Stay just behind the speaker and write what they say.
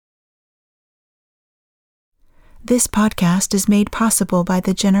This podcast is made possible by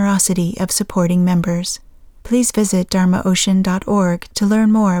the generosity of supporting members. Please visit dharmaocean.org to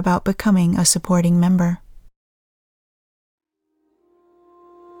learn more about becoming a supporting member.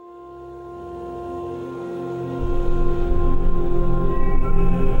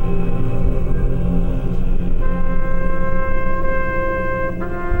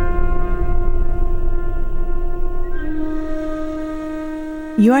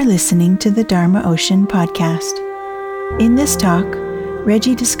 You are listening to the Dharma Ocean podcast. In this talk,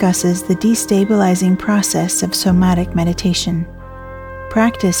 Reggie discusses the destabilizing process of somatic meditation.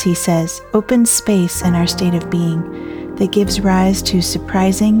 Practice, he says, opens space in our state of being that gives rise to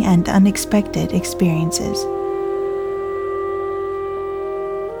surprising and unexpected experiences.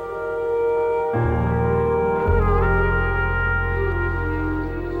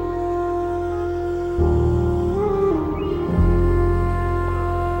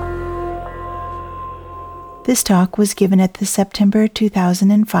 This talk was given at the September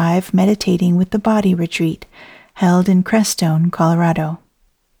 2005 Meditating with the Body retreat, held in Crestone, Colorado.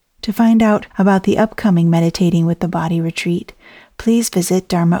 To find out about the upcoming Meditating with the Body retreat, please visit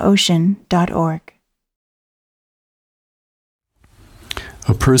dharmaocean.org.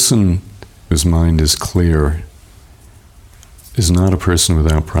 A person whose mind is clear is not a person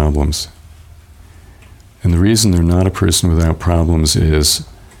without problems. And the reason they're not a person without problems is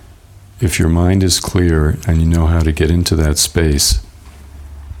if your mind is clear and you know how to get into that space,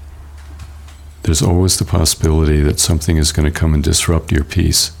 there's always the possibility that something is going to come and disrupt your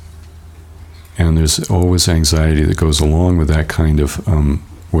peace. And there's always anxiety that goes along with that kind of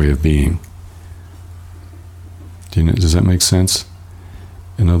way of being. Does that make sense?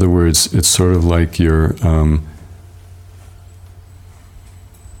 In other words, it's sort of like you're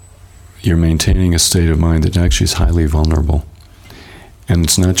maintaining a state of mind that actually is highly vulnerable. And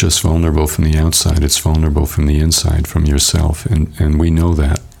it's not just vulnerable from the outside, it's vulnerable from the inside, from yourself, and we know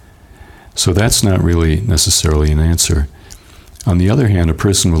that. So that's not really necessarily an answer. On the other hand, a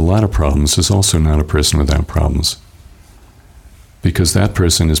person with a lot of problems is also not a person without problems, because that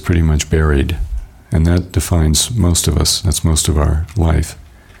person is pretty much buried, and that defines most of us, that's most of our life.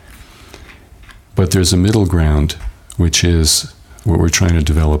 But there's a middle ground, which is what we're trying to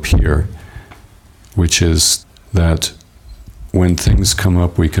develop here, which is that when things come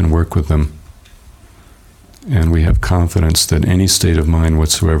up, we can work with them. And we have confidence that any state of mind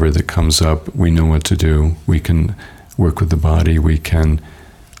whatsoever that comes up, we know what to do. We can work with the body, we can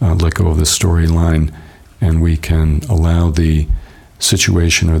let go of the storyline, and we can allow the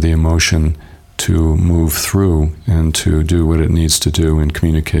situation or the emotion to move through and to do what it needs to do and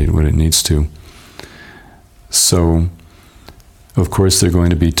communicate what it needs to. So, of course, there are going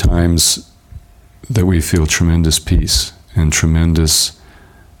to be times that we feel tremendous peace and tremendous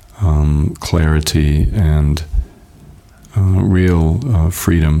clarity and real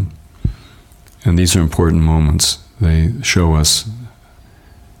freedom. And these are important moments. They show us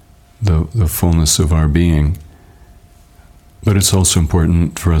the fullness of our being. But it's also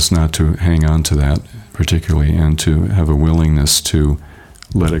important for us not to hang on to that particularly, and to have a willingness to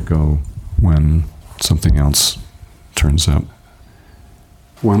let it go when something else turns up.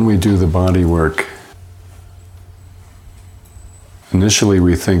 When we do the body work, initially,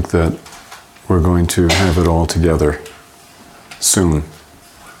 we think that we're going to have it all together soon.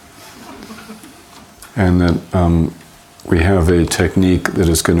 And that we have a technique that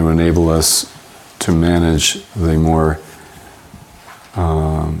is going to enable us to manage the more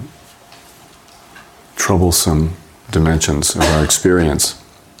troublesome dimensions of our experience.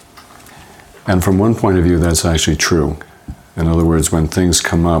 And from one point of view, that's actually true. In other words, when things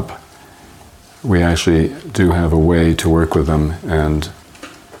come up, we actually do have a way to work with them and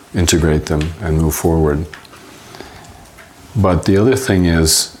integrate them and move forward. But the other thing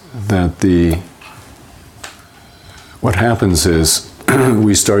is that what happens is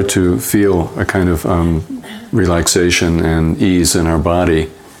we start to feel a kind of relaxation and ease in our body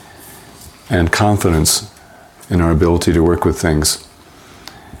and confidence in our ability to work with things.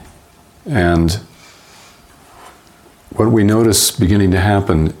 And what we notice beginning to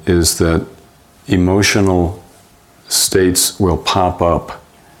happen is that emotional states will pop up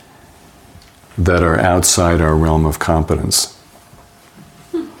that are outside our realm of competence.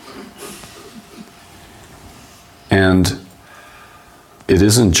 And it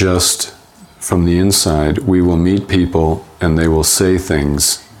isn't just from the inside. We will meet people and they will say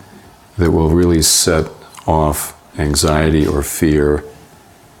things that will really set off anxiety or fear.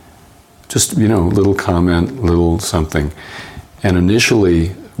 Just, little comment, little something. And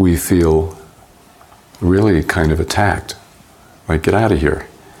initially we feel really kind of attacked, like, get out of here.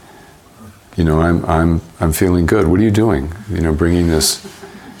 I'm feeling good. What are you doing?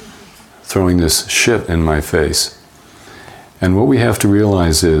 Throwing this shit in my face. And what we have to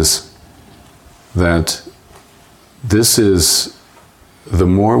realize is that this is, the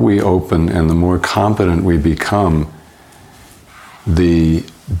more we open and the more competent we become, the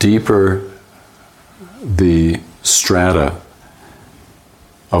deeper the strata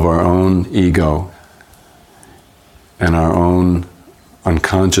of our own ego and our own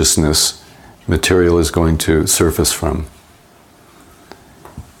unconsciousness material is going to surface from.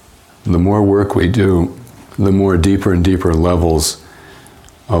 The more work we do, the more deeper and deeper levels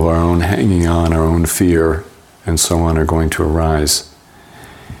of our own hanging on, our own fear, and so on are going to arise.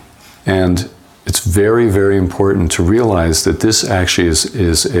 And it's very, very important to realize that this actually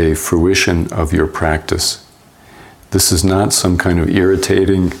is a fruition of your practice. This is not some kind of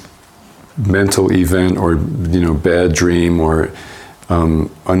irritating mental event or bad dream or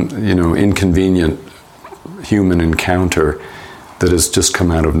inconvenient human encounter that has just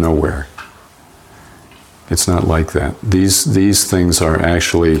come out of nowhere. It's not like that. These things are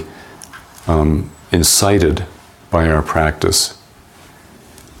actually incited by our practice.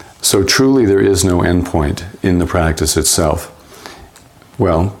 So truly there is no endpoint in the practice itself.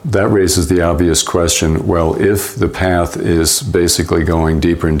 Well, that raises the obvious question, well, if the path is basically going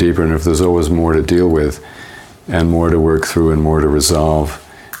deeper and deeper, and if there's always more to deal with, and more to work through, and more to resolve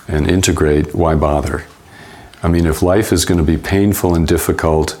and integrate, why bother? I mean, if life is going to be painful and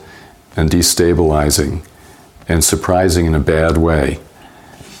difficult and destabilizing and surprising in a bad way,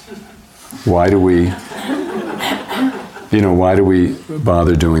 why do we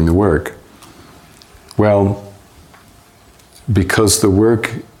bother doing the work? Well, because the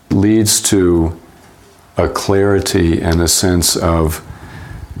work leads to a clarity and a sense of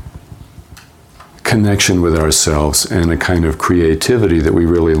connection with ourselves and a kind of creativity that we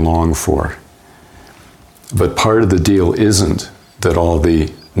really long for. But part of the deal isn't that all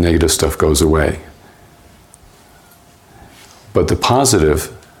the negative stuff goes away. But the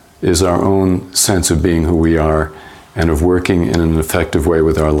positive is our own sense of being who we are and of working in an effective way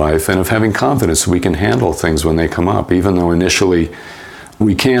with our life and of having confidence we can handle things when they come up. Even though initially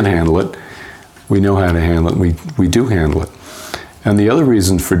we can't handle it, we know how to handle it, we do handle it. And the other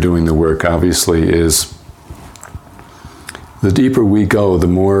reason for doing the work, obviously, is the deeper we go, the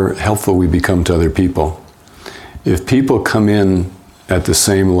more helpful we become to other people. If people come in at the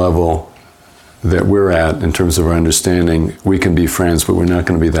same level that we're at in terms of our understanding, we can be friends, but we're not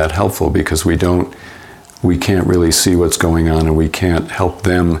going to be that helpful because we can't really see what's going on and we can't help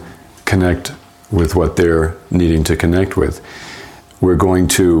them connect with what they're needing to connect with. We're going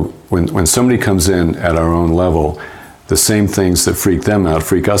to, when somebody comes in at our own level, the same things that freak them out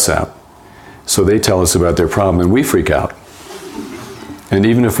freak us out. So they tell us about their problem and we freak out. And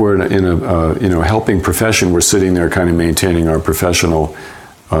even if we're in a helping profession, we're sitting there kind of maintaining our professional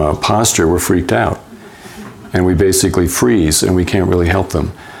posture, we're freaked out. And we basically freeze and we can't really help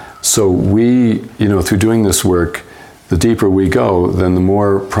them. So we, through doing this work, the deeper we go, then the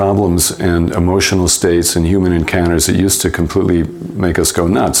more problems and emotional states and human encounters that used to completely make us go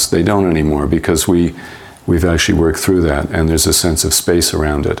nuts, they don't anymore because we've actually worked through that and there's a sense of space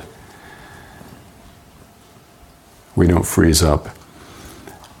around it. We don't freeze up.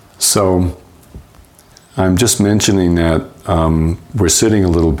 So I'm just mentioning that we're sitting a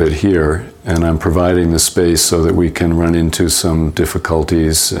little bit here and I'm providing the space so that we can run into some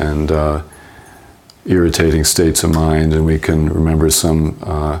difficulties and irritating states of mind, and we can remember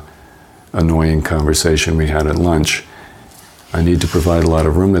some annoying conversation we had at lunch. I need to provide a lot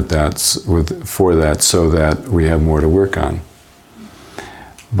of room for that so that we have more to work on.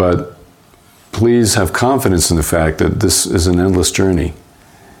 But please have confidence in the fact that this is an endless journey.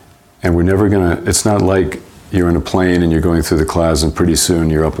 And we're never it's not like you're in a plane and you're going through the clouds and pretty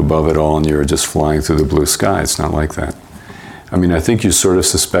soon you're up above it all and you're just flying through the blue sky. It's not like that. I mean, I think you sort of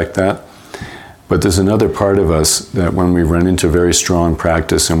suspect that. But there's another part of us that when we run into very strong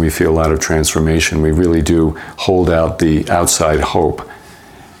practice and we feel a lot of transformation, we really do hold out the outside hope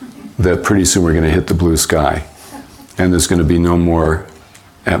that pretty soon we're going to hit the blue sky and there's going to be no more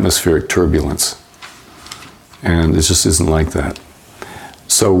atmospheric turbulence. And it just isn't like that.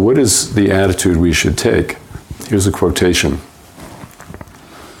 So what is the attitude we should take? Here's a quotation.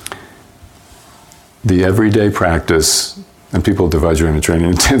 The everyday practice, and people divide you into training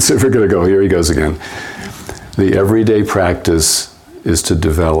intensive, we're going to go, here he goes again. The everyday practice is to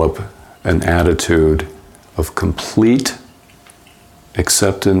develop an attitude of complete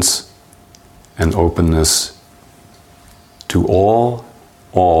acceptance and openness to all,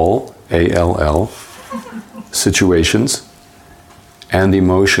 A-L-L, situations and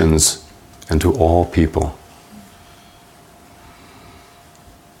emotions and to all people.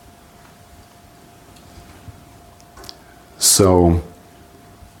 So,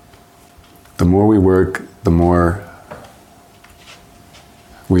 the more we work, the more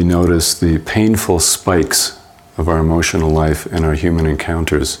we notice the painful spikes of our emotional life and our human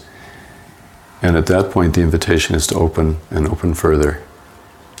encounters. And at that point, the invitation is to open and open further.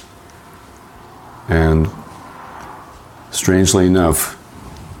 And strangely enough,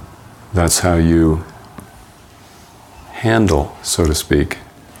 that's how you handle, so to speak,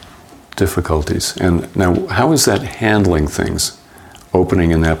 difficulties. And now, how is that handling things,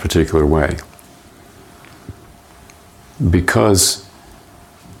 opening in that particular way? Because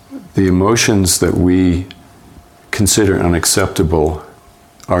the emotions that we consider unacceptable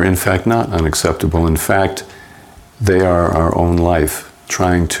are in fact not unacceptable. In fact, they are our own life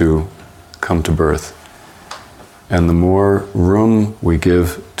trying to come to birth. And the more room we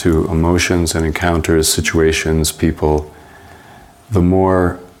give to emotions and encounters, situations, people, the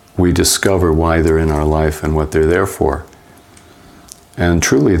more we discover why they're in our life and what they're there for. And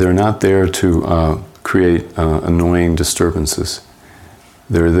truly, they're not there to create annoying disturbances.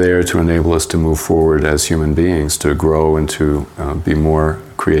 They're there to enable us to move forward as human beings, to grow and to be more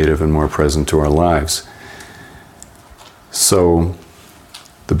creative and more present to our lives. So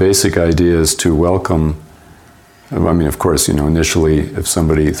the basic idea is to welcome. I mean, of course, initially, if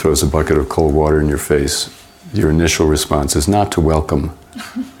somebody throws a bucket of cold water in your face, your initial response is not to welcome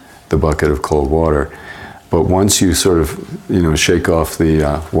the bucket of cold water. But once you sort of, shake off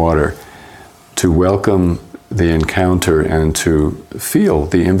the water, to welcome the encounter and to feel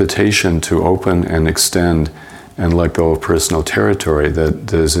the invitation to open and extend and let go of personal territory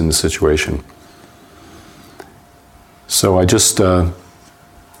that is in the situation. So I just thought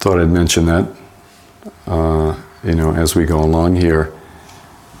I'd mention that, as we go along here.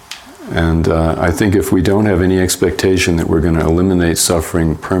 And I think if we don't have any expectation that we're going to eliminate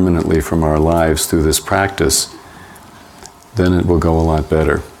suffering permanently from our lives through this practice, then it will go a lot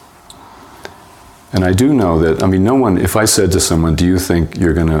better. And I do know that, no one, if I said to someone, do you think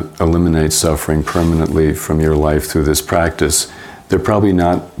you're going to eliminate suffering permanently from your life through this practice? There are probably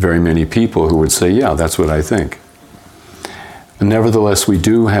not very many people who would say, yeah, that's what I think. And nevertheless, we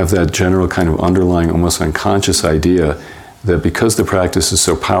do have that general kind of underlying, almost unconscious idea that because the practice is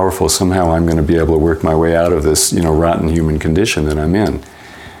so powerful, somehow I'm going to be able to work my way out of this, rotten human condition that I'm in.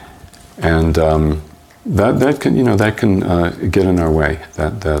 And that can get in our way,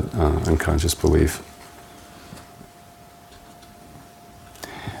 that unconscious belief.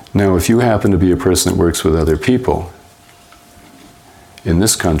 Now, if you happen to be a person that works with other people in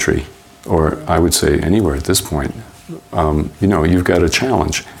this country, or I would say anywhere at this point, you've got a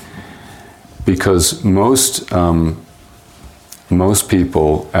challenge, because most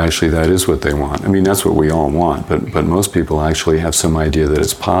people actually, that is what they want. That's what we all want, but most people actually have some idea that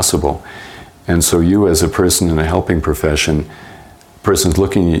it's possible. And so you, as a person in a helping profession, person's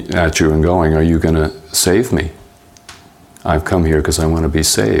looking at you and going, are you going to save me? I've come here because I want to be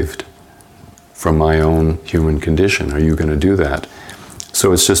saved from my own human condition. Are you going to do that?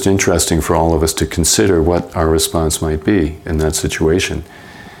 So it's just interesting for all of us to consider what our response might be in that situation.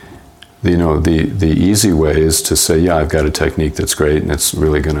 The easy way is to say, yeah, I've got a technique that's great and it's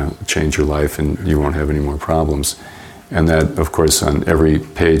really going to change your life and you won't have any more problems. And that, of course, on every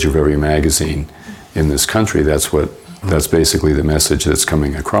page of every magazine in this country, that's basically the message that's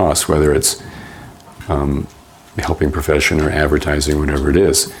coming across, whether it's the helping profession or advertising, whatever it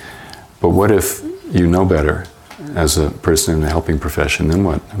is. But what if you know better as a person in the helping profession? Then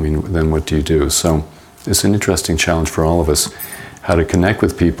what? Then what do you do? So it's an interesting challenge for all of us, how to connect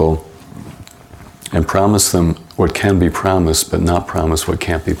with people and promise them what can be promised, but not promise what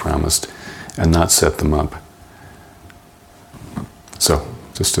can't be promised, and not set them up. So,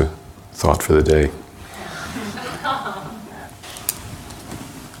 just a thought for the day.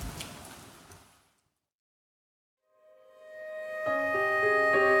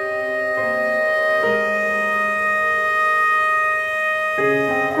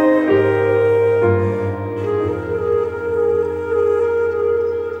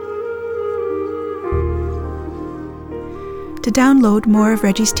 To download more of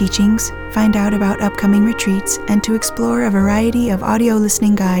Reggie's teachings, find out about upcoming retreats, and to explore a variety of audio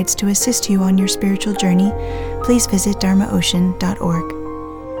listening guides to assist you on your spiritual journey, please visit dharmaocean.org.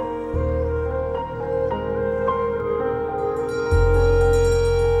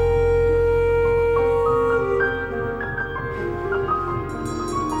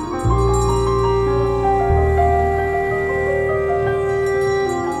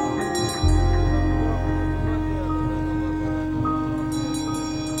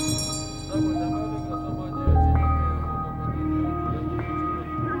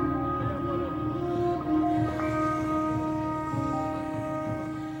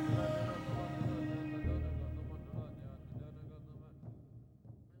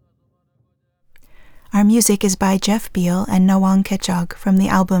 Our music is by Jeff Beal and Nawang Kechog from the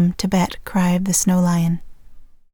album Tibet, Cry of the Snow Lion.